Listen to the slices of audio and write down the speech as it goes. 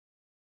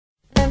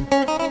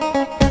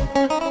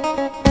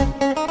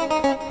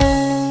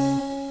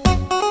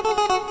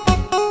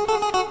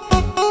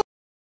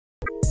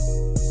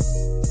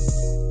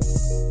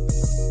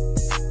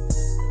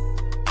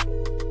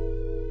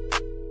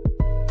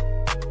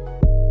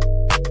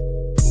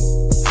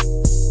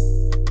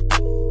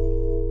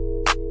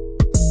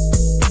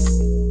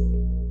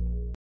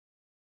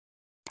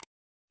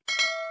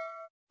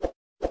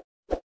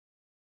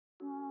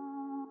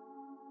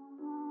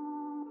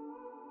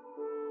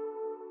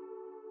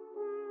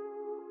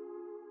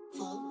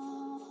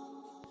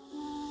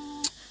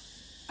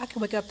I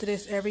can wake up to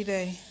this every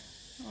day.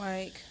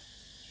 Like,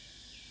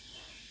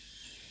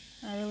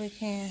 I really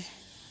can.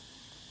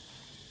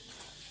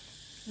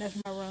 That's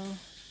my room.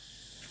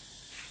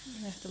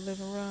 That's the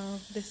living room.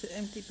 This is an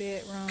empty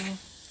bedroom.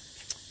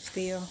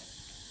 Still.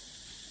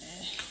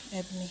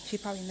 Ebony. She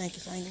probably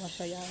naked, so I ain't gonna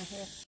show y'all in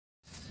here.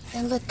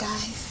 And look,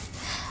 guys.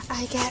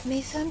 I got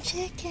me some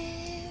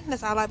chicken.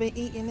 That's all I've been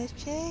eating is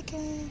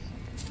chicken.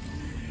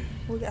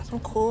 We got some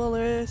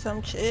coolers,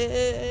 some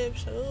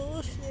chips.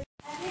 Oh, shit.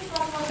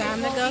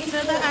 Time to go to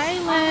the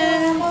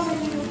island.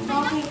 It's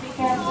not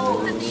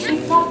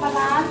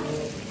banana.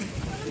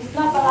 It's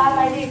not banana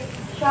like this.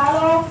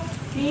 Shallow,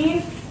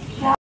 deep,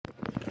 shallow.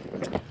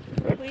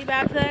 We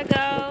about to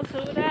go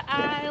to the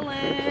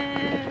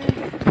island.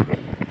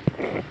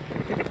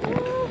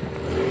 Woo.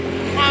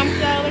 I'm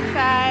so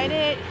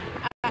excited.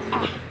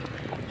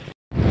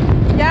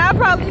 Y'all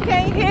probably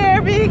can't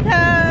hear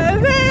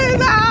because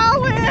it's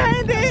all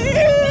windy.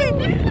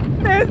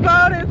 This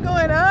boat is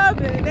going up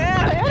and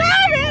down and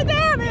up and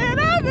down and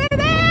up and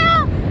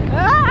down.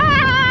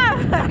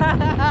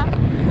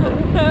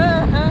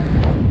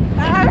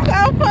 I'm so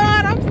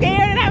fun. I'm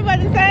scared and I'm at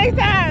the same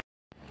time.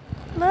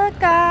 Look,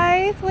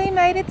 guys, we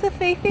made it to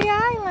Fifi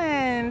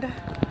Island.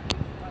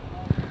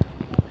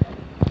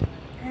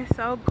 It's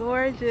so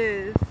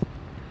gorgeous.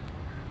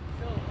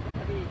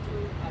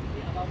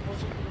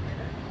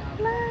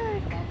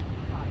 Look.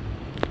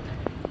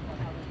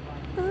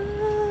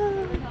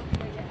 Ooh.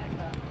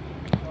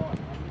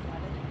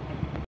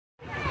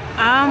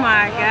 Oh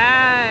my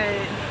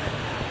God.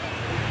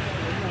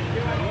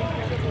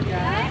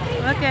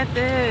 Look at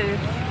this.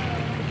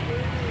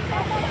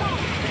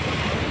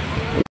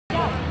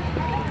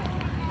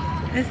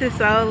 This is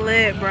so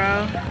lit,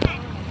 bro.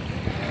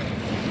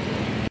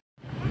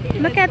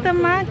 Look at the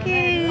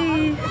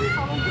monkeys.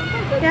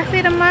 Y'all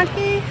see the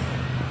monkeys?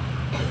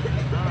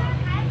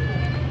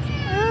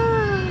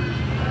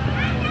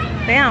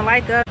 They don't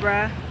like us,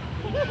 bruh.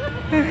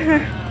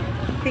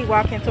 He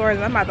walking towards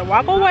us. I'm about to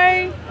walk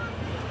away.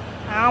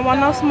 I don't want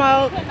no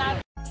smoke.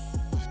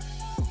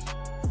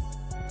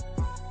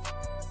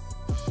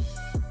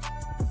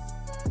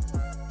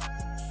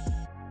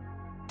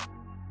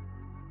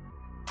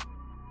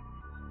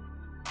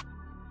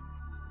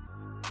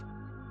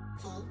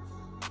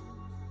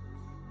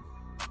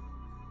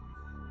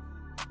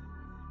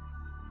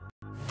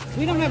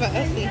 We don't have an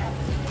Essie.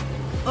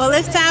 Well,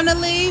 it's time to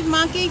leave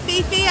Monkey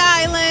Fifi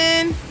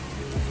Island.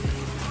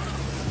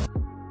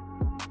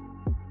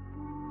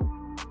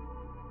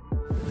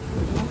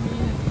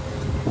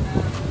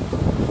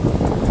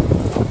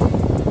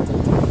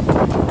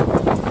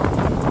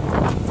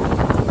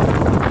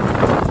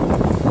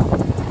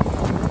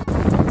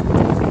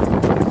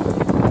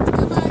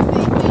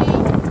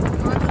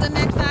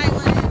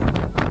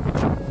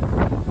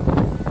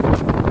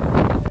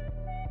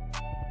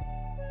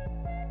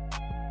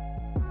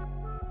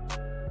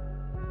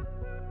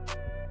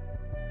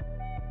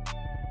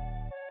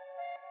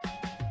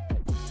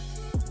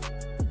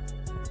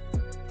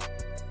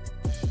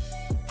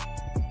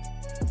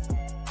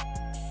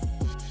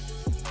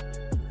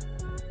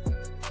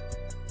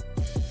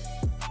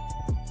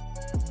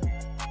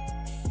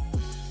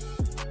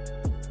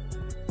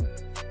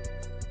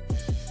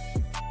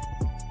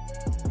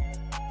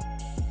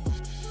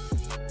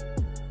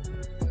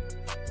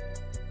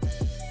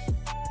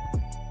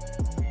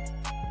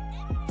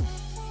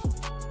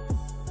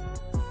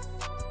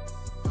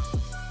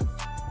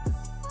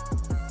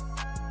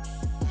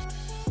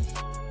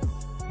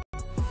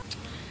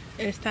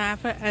 It's time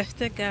for us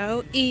to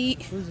go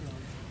eat.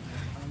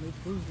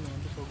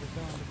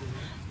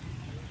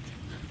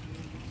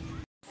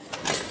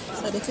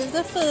 So this is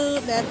the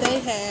food that they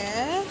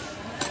have.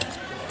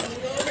 Let's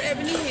go over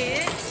Ebony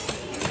head.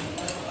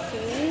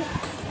 See?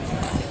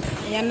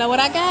 Y'all know what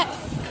I got?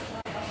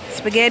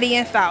 Spaghetti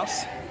and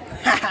sauce.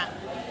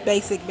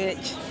 Basic,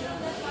 bitch.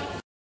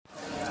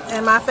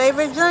 And my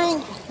favorite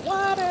drink,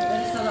 water.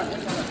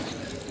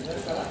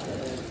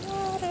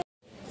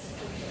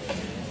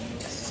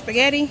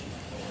 Spaghetti,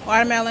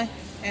 watermelon,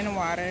 and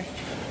water.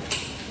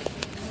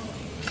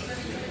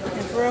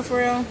 And for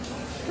real, I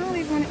don't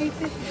even want to eat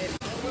this shit.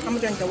 I'm gonna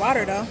drink the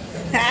water though.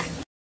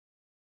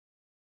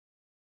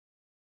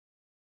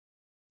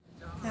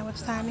 Now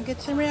it's time to get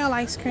some real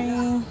ice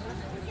cream.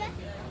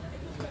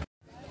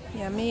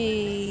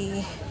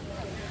 Yummy.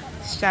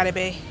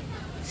 Strawberry.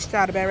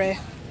 Strawberry.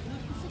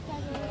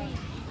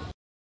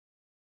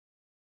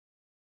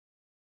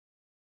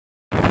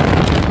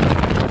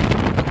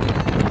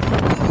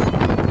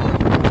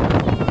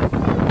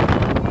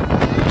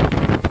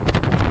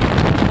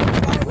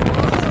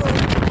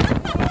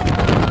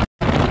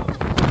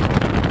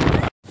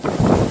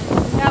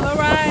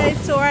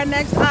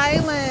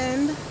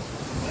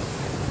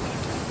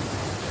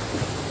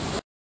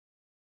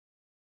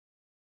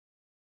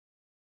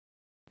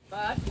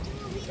 But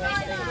you can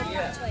stay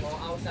here for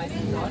outside the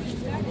shot.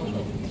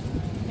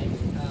 And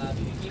we will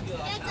give you a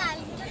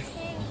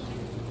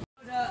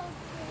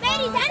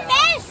Daddy, done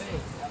this!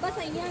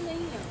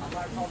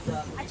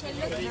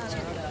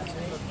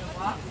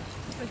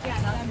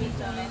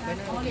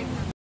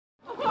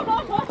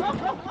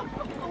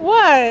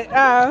 What?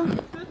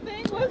 The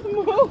thing was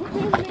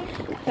moving.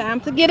 Time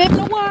to get in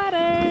the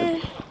water.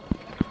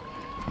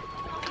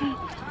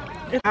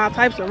 All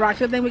types of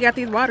rocks. I think we got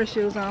these water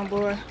shoes on,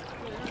 boy.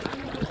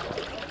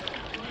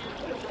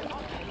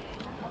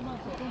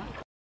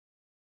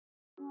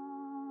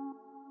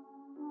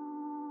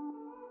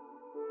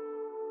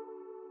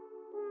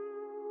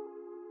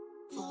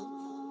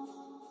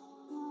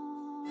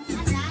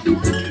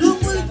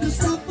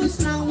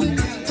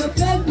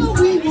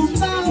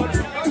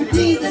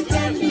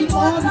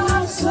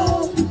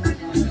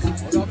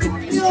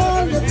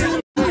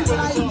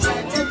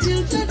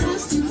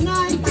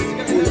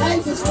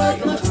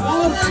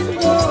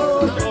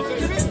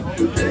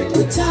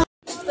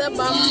 The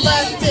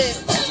bombastic.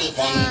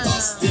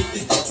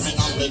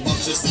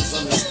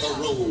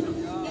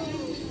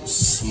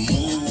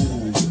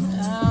 Smooth,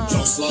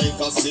 just like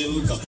a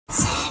silk.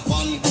 Soft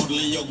and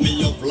cuddly, hug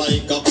me up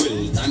like a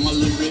quilt. I'm a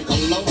lyrical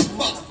lover.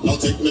 Now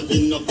take me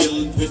in the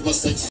field with my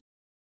sex.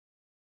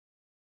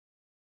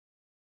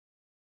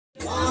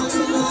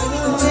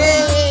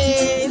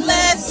 Hey,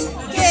 let's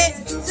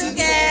get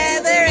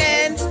together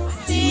and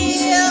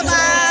feel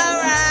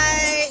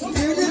alright.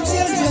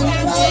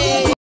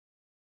 Hey.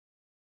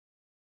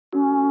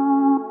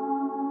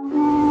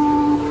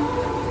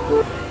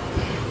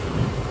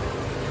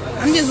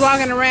 I'm just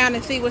walking around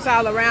and see what's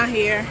all around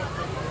here.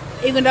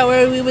 Even though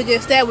where we were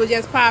just at was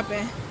just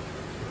popping.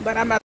 But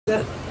I'm about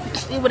to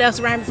see what else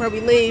around before we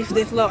leave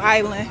this little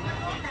island.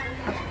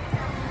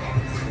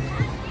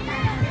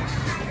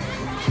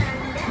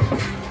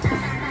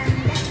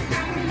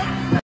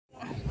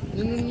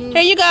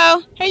 Here you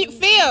go. Here you,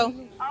 Phil.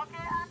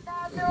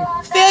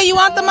 Phil, you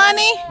want the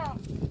money?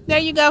 There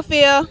you go,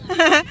 Phil.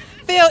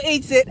 Phil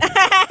eats it.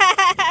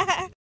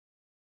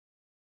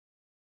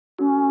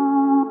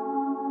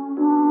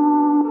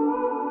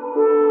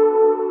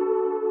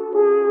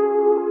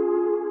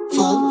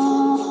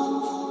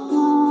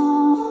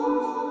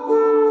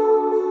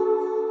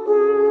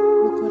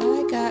 Look what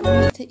I got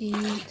me to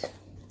eat.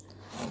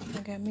 I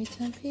got me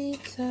some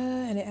pizza,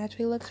 and it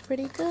actually looks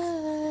pretty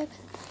good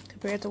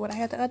compared to what I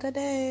had the other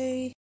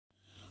day.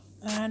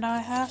 And I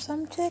have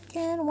some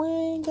chicken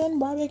wings and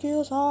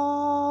barbecue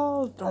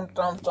sauce. Dum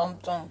dum dum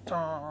dum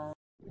dum.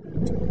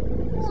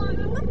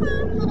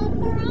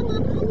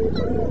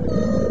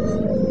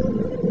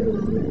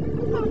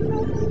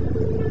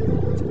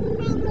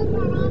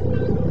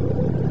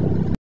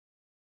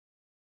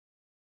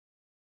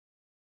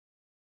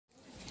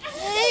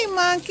 Hey,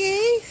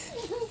 monkeys.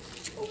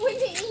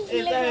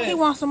 He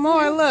wants some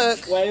more.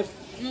 Look. And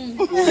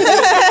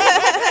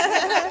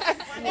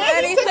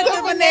he took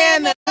the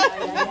banana.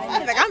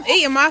 He's like, I'm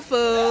eating my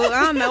food.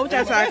 I don't know what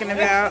y'all talking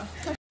about.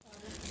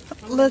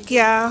 Look,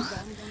 y'all.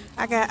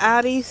 I got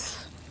all these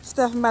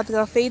stuff. I'm about to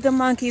go feed the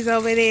monkeys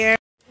over there.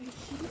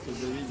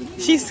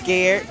 She's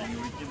scared.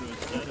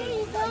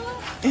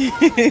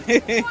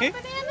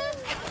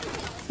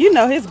 You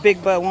know his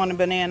big butt want a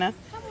banana.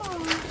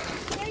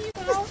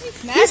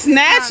 He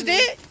snatched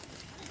it.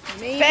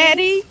 Me.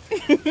 Fatty.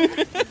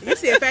 You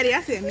said fatty,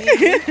 I said me.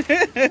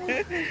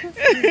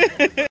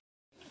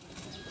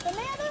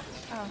 Banana?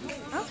 Oh,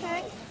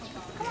 okay.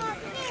 Come on.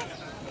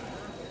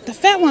 The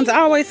fat one's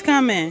always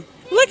coming.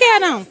 Look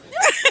at him.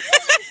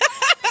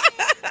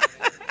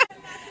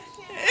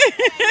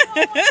 Here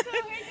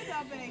you go,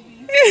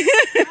 baby.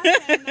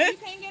 Okay, no, you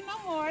can't get no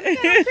more. Look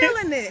at him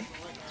feeling it.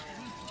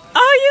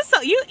 Oh,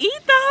 you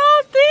eat the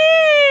whole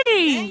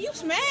thing. Man, you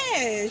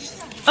smashed.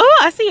 Oh,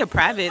 I see your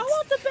privates. I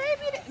want the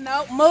baby.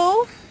 No,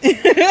 move. Give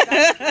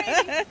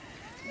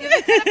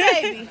it to the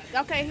baby.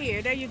 Okay,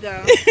 here. There you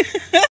go.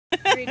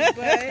 Pretty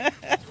butt.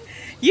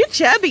 You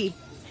chubby.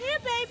 Here,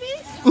 baby.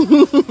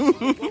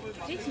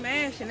 She's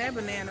smashing that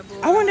banana,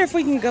 boy. I wonder if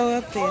we can go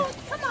up there. Oh,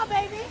 come on,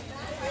 baby.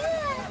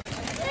 Yeah.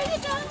 There you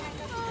go.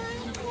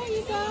 There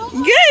you go.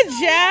 Good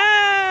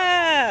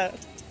job.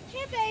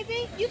 Here,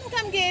 baby. You can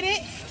come get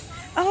it.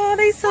 Oh,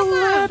 they so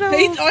little.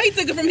 He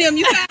took it from him.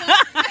 You got it.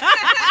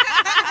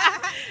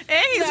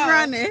 And he's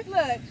running.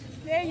 Look,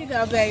 there you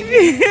go,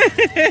 baby.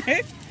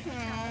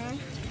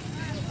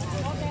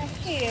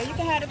 Here, you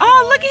can have it.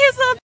 Oh, look at his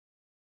little.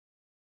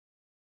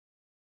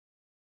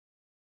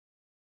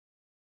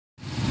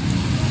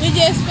 We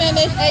just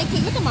finished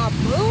 18. Look at my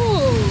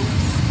boobs.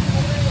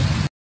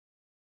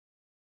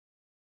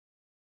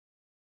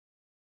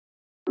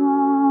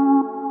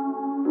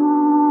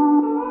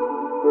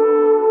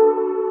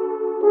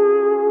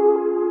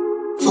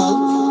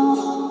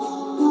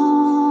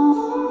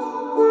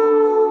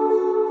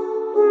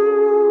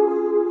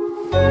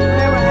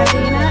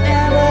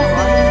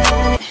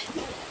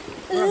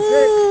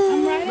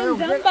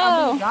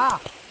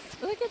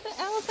 Look at the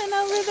elephant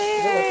over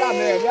there.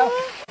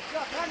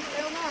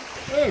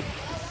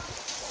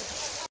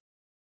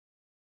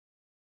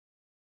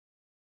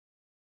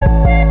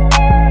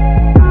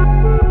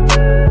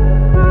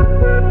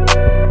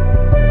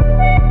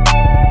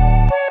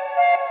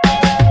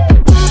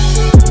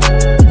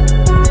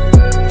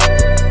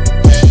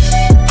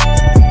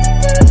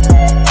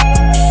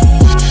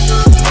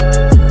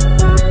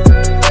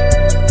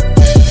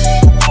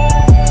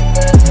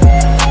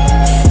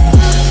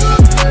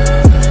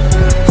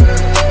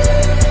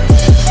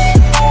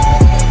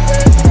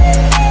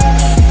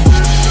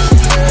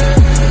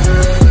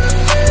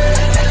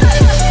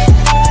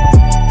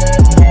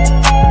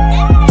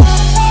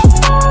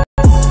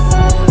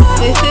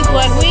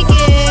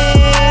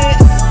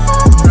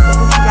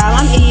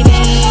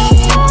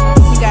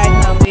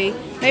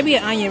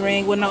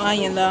 no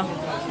onion though.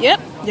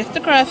 Yep, just the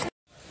crust.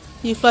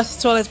 You flush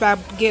the toilets by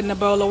getting a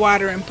bowl of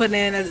water and putting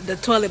it in the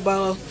toilet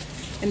bowl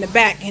in the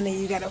back, and then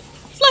you gotta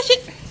flush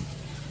it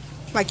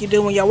like you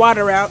do when your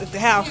water out at the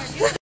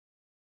house.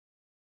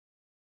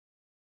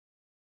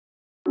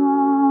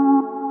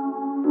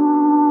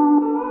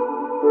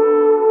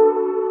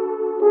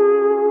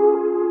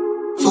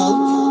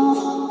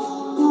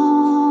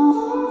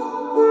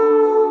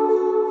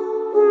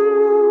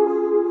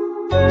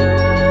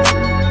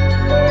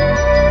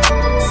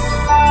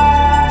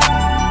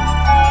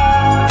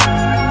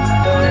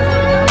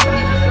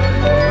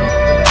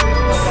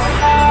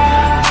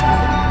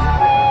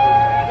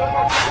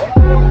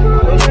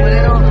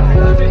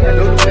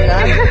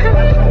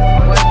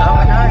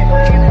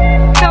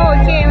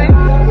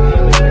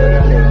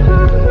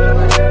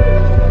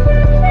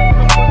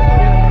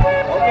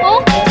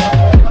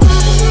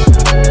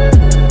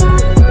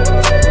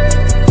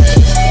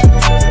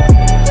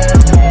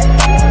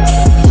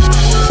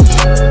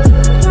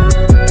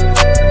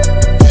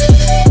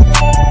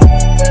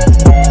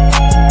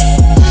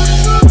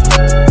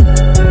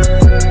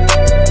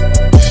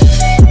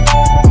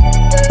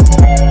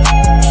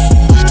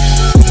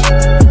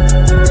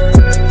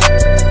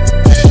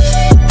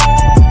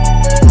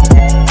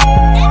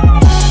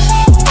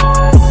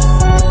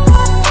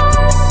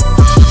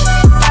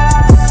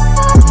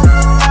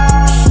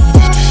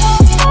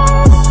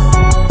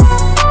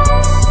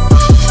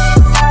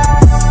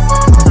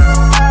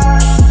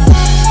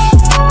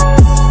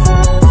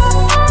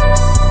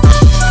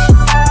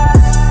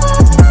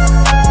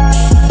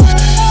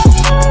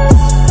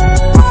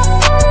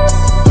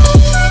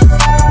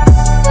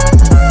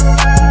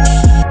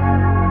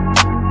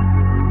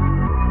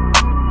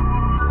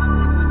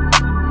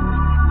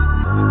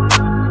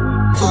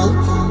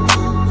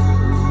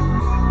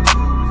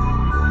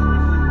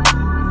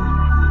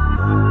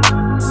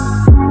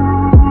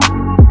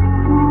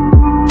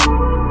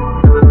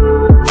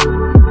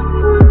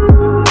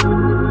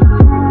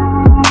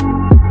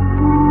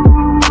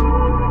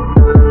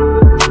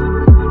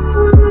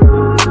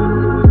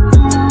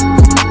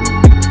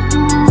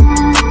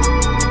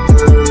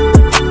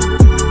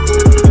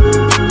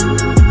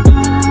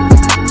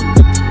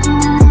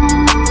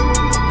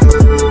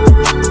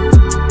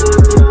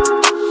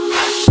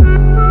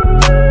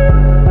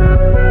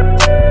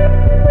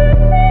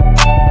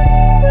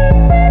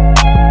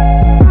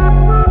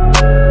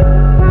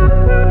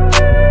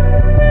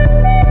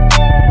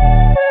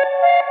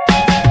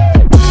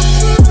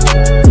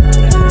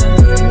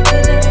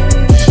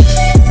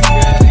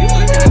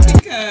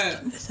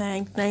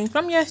 Thing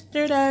from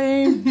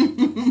yesterday.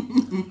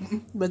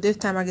 But this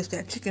time I guess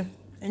that chicken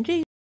and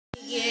cheese.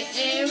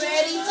 Getting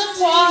ready to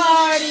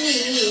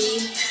party.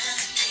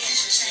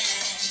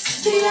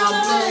 See,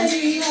 I'm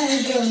ready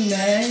like a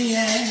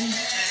man.